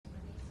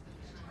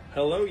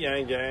Hello,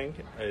 Yang Gang.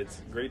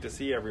 It's great to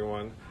see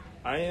everyone.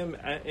 I am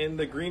in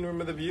the green room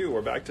of the View.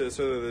 We're back to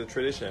sort of the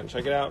tradition.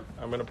 Check it out.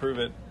 I'm going to prove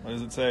it. What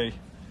does it say?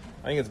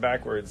 I think it's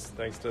backwards,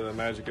 thanks to the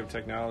magic of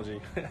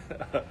technology.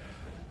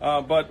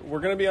 But we're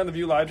going to be on the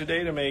View Live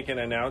today to make an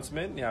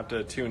announcement. You have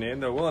to tune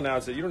in, though we'll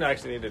announce it. You don't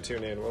actually need to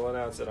tune in. We'll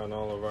announce it on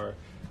all of our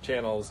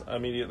channels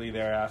immediately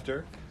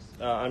thereafter.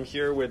 I'm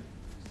here with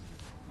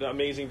the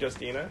amazing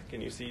Justina.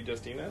 Can you see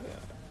Justina?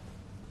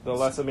 The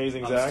less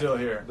amazing Zach. I'm still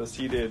here. The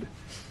seated,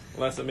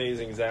 less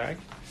amazing Zach.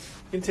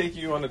 Can take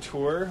you on a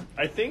tour.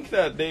 I think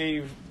that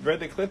they've read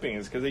the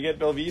clippings because they get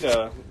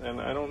Belvita,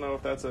 and I don't know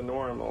if that's a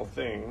normal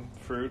thing.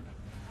 Fruit.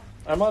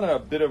 I'm on a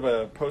bit of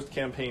a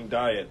post-campaign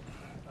diet,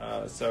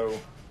 so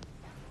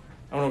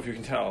I don't know if you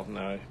can tell. No,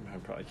 I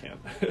probably can't.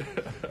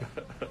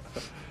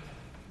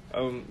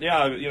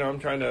 Yeah, I'm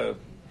trying to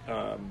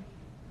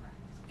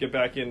get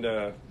back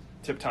into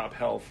tip-top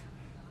health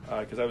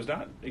because I was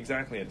not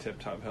exactly at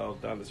tip-top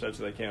health down the stretch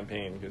of that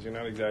campaign because you're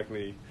not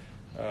exactly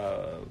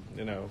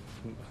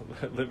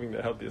living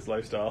the healthiest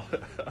lifestyle.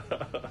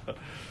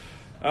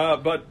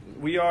 But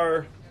we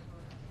are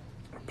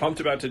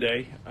pumped about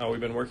today. We've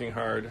been working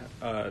hard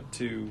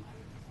to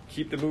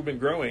keep the movement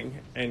growing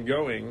and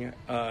going,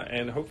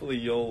 and hopefully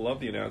you'll love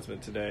the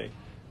announcement today,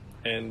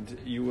 and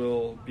you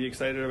will be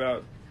excited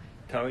about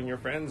telling your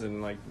friends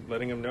and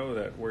letting them know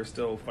that we're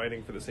still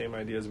fighting for the same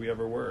ideas we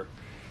ever were.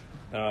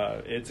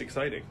 It's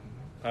exciting.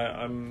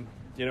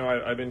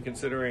 I've been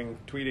considering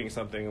tweeting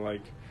something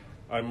like,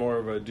 I'm more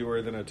of a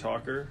doer than a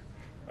talker,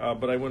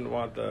 but I wouldn't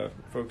want the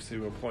folks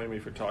who employ me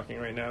for talking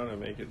right now to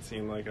make it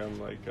seem like I'm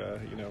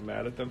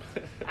mad at them.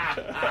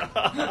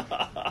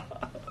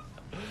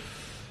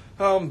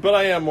 But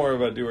I am more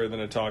of a doer than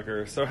a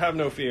talker, so have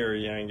no fear,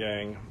 Yang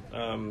Gang.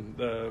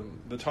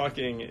 The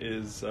talking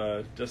is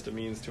just a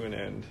means to an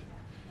end.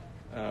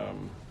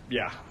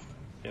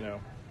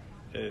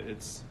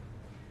 It's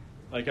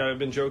like I've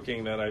been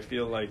joking that I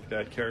feel like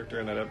that character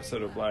in that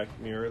episode of Black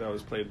Mirror that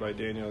was played by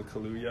Daniel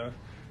Kaluuya,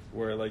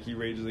 where he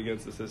rages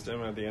against the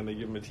system, and at the end they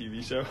give him a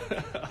TV show.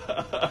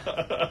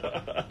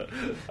 I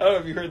don't know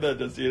if you heard that,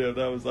 Justina.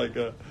 That was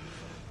that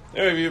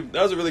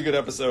was a really good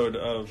episode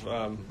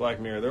of Black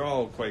Mirror. They're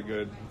all quite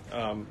good.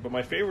 But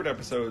my favorite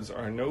episodes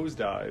are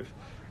Nosedive,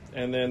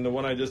 and then the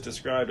one I just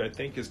described, I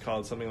think, is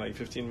called something like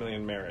 15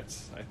 Million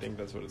Merits. I think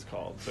that's what it's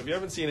called. So if you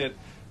haven't seen it,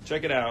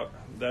 check it out.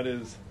 That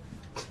is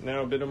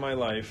now a bit of my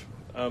life.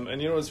 And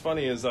what's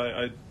funny is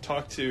I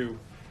talked to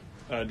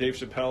Dave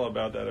Chappelle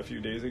about that a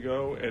few days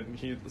ago, and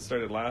he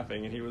started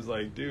laughing, and he was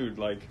like, dude,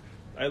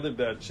 I lived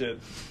that shit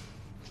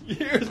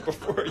years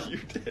before you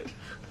did.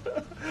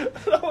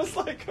 And I was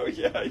like, oh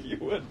yeah, you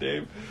would,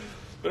 Dave.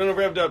 But in a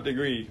revved up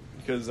degree,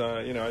 because,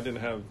 I didn't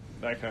have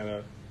that kind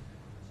of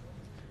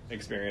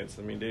experience.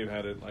 I mean, Dave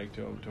had it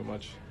to a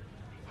much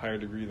higher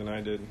degree than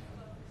I did,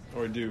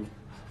 or do.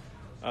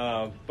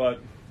 But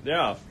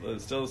yeah,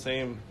 it's still the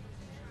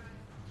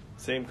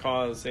same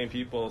cause, same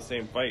people,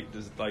 same fight,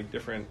 just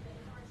different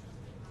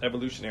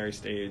evolutionary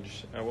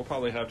stage. We'll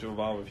probably have to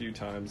evolve a few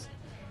times,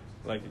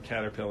 like a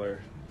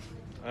caterpillar.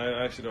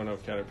 I actually don't know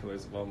if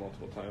caterpillars evolve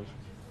multiple times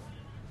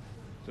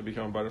to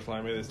become a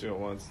butterfly. Maybe they just do it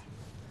once.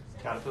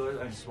 Caterpillars?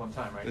 Just one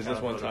time, right? It's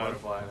just one time.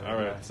 Butterfly, all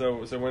right. Yeah.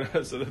 So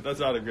that's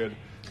not a good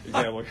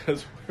example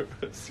because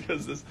this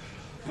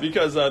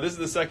is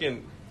the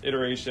second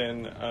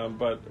iteration,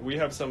 but we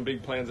have some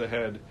big plans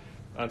ahead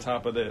on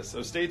top of this.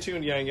 So stay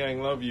tuned, Yang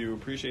Gang. Love you.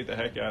 Appreciate the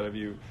heck out of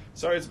you.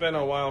 Sorry it's been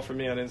a while for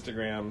me on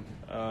Instagram.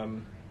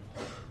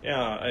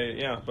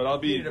 But I'll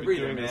be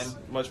doing this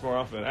much more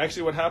often.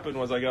 Actually, what happened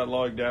was I got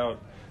logged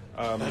out.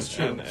 That's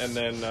true. And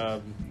then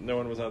no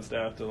one was on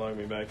staff to log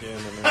me back in,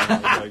 and then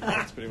I was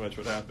that's pretty much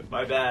what happened.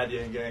 My bad,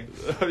 Yang Gang.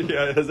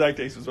 Yeah, Zach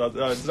takes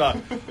responsibility. It's not.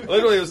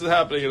 Literally, this was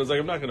happening, and I was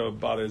I'm not going to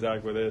bother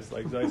Zach with this.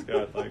 Zach's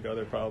got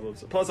other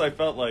problems. Plus, I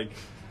felt like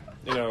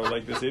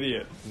this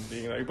idiot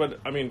being but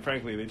I mean,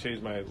 frankly, they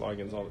change my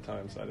logins all the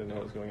time, so I didn't know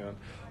what was going on.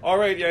 All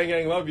right, Yang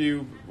Gang, love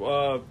you.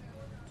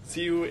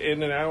 See you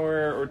in an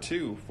hour or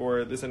two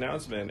for this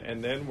announcement,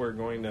 and then we're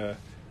going to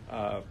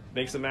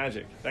make some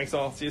magic. Thanks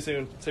all. See you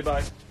soon. Say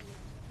bye.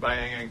 Bye,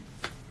 Yang Gang.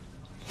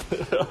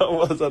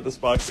 Was that the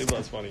Spock thing?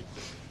 That's funny.